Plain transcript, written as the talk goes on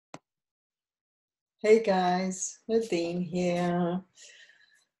Hey guys, Nadine here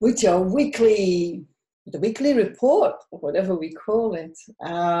with your the weekly report, or whatever we call it.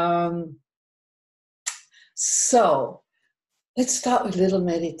 So let's start with a little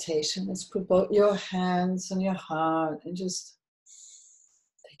meditation. Let's put both your hands on your heart and just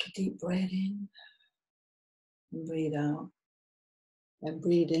take a deep breath in and breathe out and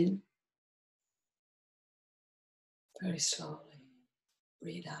breathe in very slowly.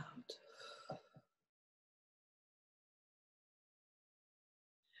 Breathe out.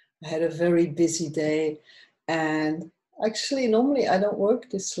 I had a very busy day, and actually normally I don't work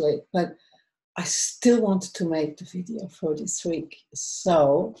this late, but I still wanted to make the video for this week.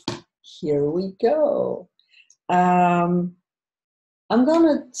 So here we go. I'm going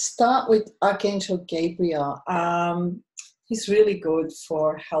to start with Archangel Gabriel. He's really good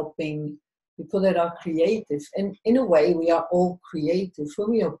for helping people that are creative. And in a way, we are all creative. When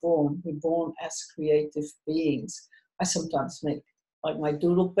we are born, we're born as creative beings. I sometimes make like my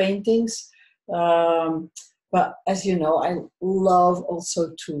doodle paintings. But as you know, I love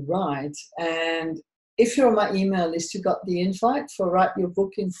also to write. And if you're on my email list, you got the invite for Write Your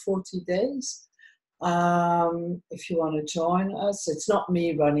Book in 40 Days. If you want to join us, it's not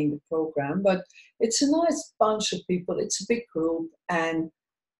me running the program, but it's a nice bunch of people. It's a big group. And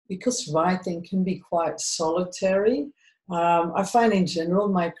because writing can be quite solitary, I find in general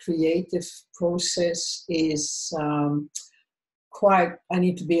my creative process is I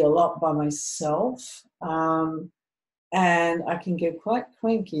need to be a lot by myself. And I can get quite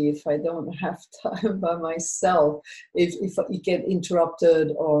cranky if I don't have time by myself. If I get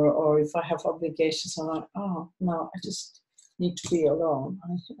interrupted or if I have obligations, I'm like, oh, no, I just need to be alone. I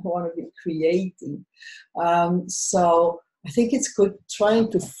want to be creating. So I think it's good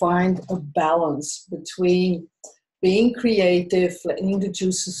trying to find a balance between being creative, letting the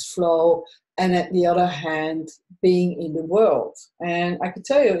juices flow, and at the other hand, being in the world. And I can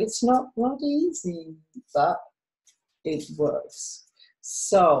tell you, it's not easy, but it works.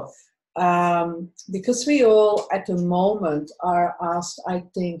 So, because we all at the moment are asked, I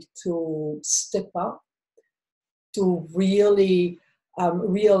think, to step up, to really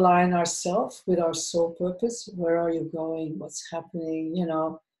realign ourselves with our soul purpose. Where are you going? What's happening? You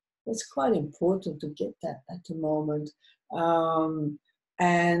know, it's quite important to get that at the moment.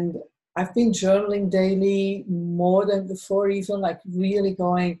 And I've been journaling daily more than before, even like really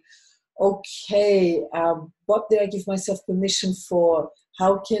going, okay, what did I give myself permission for?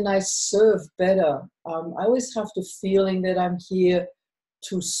 How can I serve better? I always have the feeling that I'm here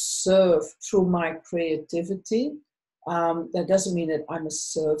to serve through my creativity. That doesn't mean that I'm a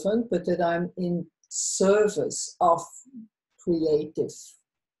servant, but that I'm in service of creative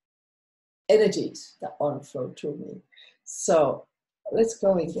energies that want to flow through me. So let's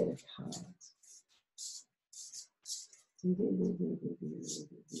go and get it hard.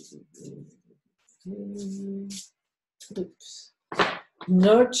 Oops.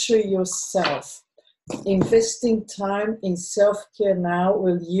 Nurture yourself. Investing time in self-care now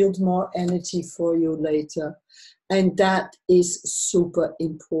will yield more energy for you later. And that is super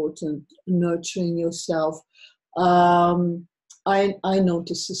important, nurturing yourself. I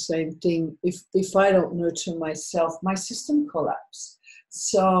notice the same thing. If I don't nurture myself, my system collapses.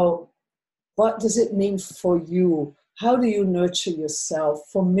 So what does it mean for you? How do you nurture yourself?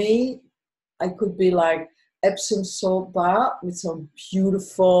 For me, I could be like Epsom salt bath with some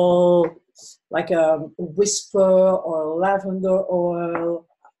beautiful, like a whisper or lavender oil.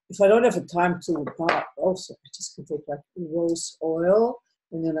 If I don't have the time to bath, also I just could take like rose oil,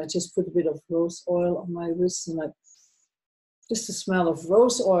 and then I just put a bit of rose oil on my wrist, and like just the smell of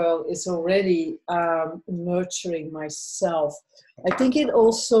rose oil is already nurturing myself. I think it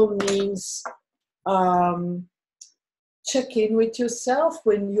also means check in with yourself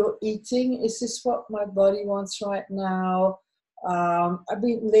when you're eating. Is this what my body wants right now? I've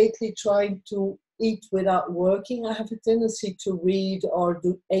been lately trying to eat without working. I have a tendency to read or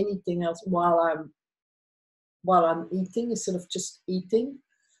do anything else while I'm eating instead of just eating.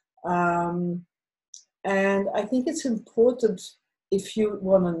 And I think it's important, if you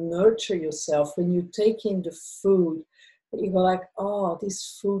want to nurture yourself, when you take in the food, that you go like, oh,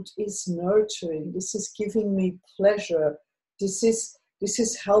 this food is nurturing. This is giving me pleasure. This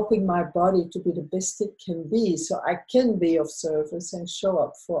is helping my body to be the best it can be, so I can be of service and show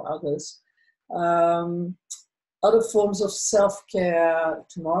up for others. Other forms of self-care.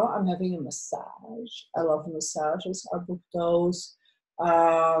 Tomorrow I'm having a massage. I love massages. I booked those.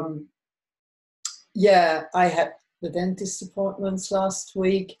 Yeah, I had the dentist appointments last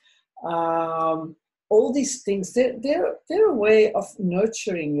week. All these things, they're a way of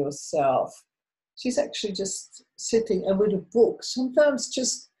nurturing yourself. she's actually just sitting and with a book. Sometimes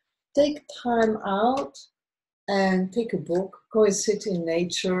just take time out and take a book, go and sit in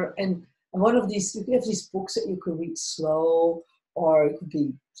nature. And one of these, you have these books that you can read slow, or it could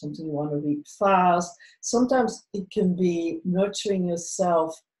be something you want to read fast. Sometimes it can be nurturing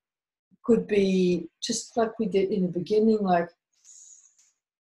yourself, could be just like we did in the beginning, like,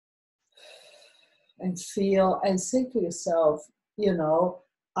 and feel and say to yourself, you know,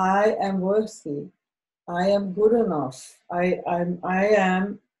 I am worthy. I am good enough. I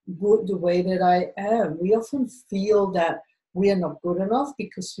am good the way that I am. We often feel that we are not good enough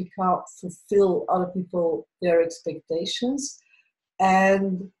because we can't fulfill other people, their expectations.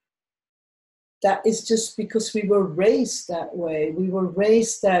 And that is just because we were raised that way. We were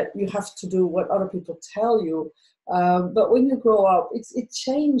raised that you have to do what other people tell you. But when you grow up, it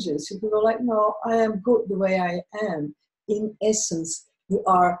changes. You go like, no, I am good the way I am. In essence, you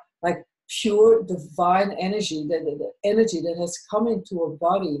are like pure divine energy, the energy that has come into a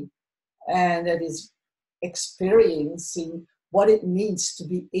body and that is experiencing what it means to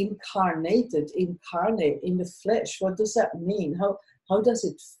be incarnate in the flesh. What does that mean? How does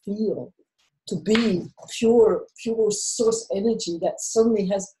it feel to be pure source energy that suddenly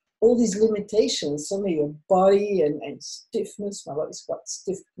has all these limitations? Suddenly your body and stiffness. My body's quite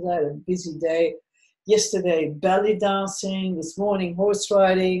stiff because I had a busy day. Yesterday, belly dancing. This morning, horse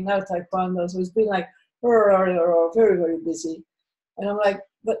riding. Now taekwondo. So it's been like very, very busy. And I'm like,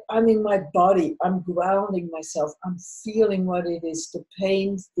 but I'm in my body. I'm grounding myself. I'm feeling what it is, the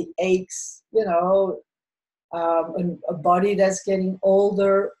pains, the aches, you know, and a body that's getting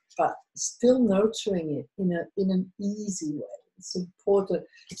older, but still nurturing it in an easy way. It's important.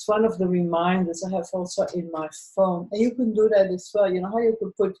 It's one of the reminders I have also in my phone. And you can do that as well. You know how you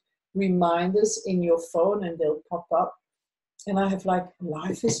could put reminders in your phone and they'll pop up. And I have like,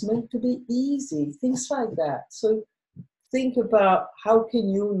 life is meant to be easy, things like that. So think about how can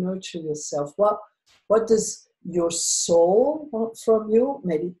you nurture yourself? What does your soul want from you?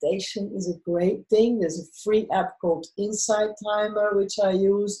 Meditation is a great thing. There's a free app called Insight Timer, which I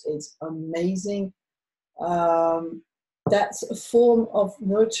use. It's amazing. That's a form of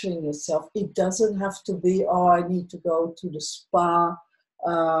nurturing yourself. It doesn't have to be, oh, I need to go to the spa,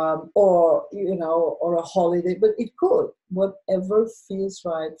 or, you know, or a holiday, but it could, whatever feels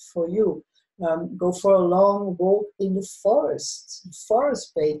right for you. Go for a long walk in the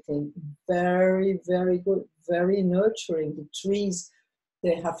forest bathing, very, very good, very nurturing. The trees,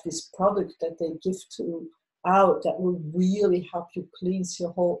 they have this product that they give out that will really help you cleanse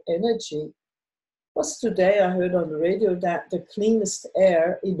your whole energy. Plus today I heard on the radio that the cleanest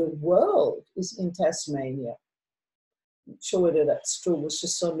air in the world is in Tasmania. I'm sure whether that's true, it was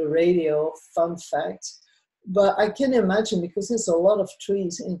just on the radio, fun fact. But I can imagine, because there's a lot of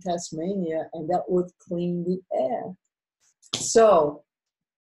trees in Tasmania, and that would clean the air. So,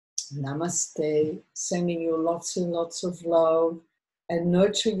 namaste, sending you lots and lots of love, and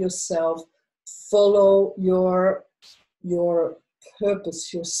nurture yourself. Follow your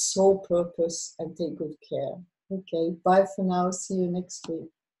purpose, your soul purpose, and take good care. Okay, bye for now. See you next week.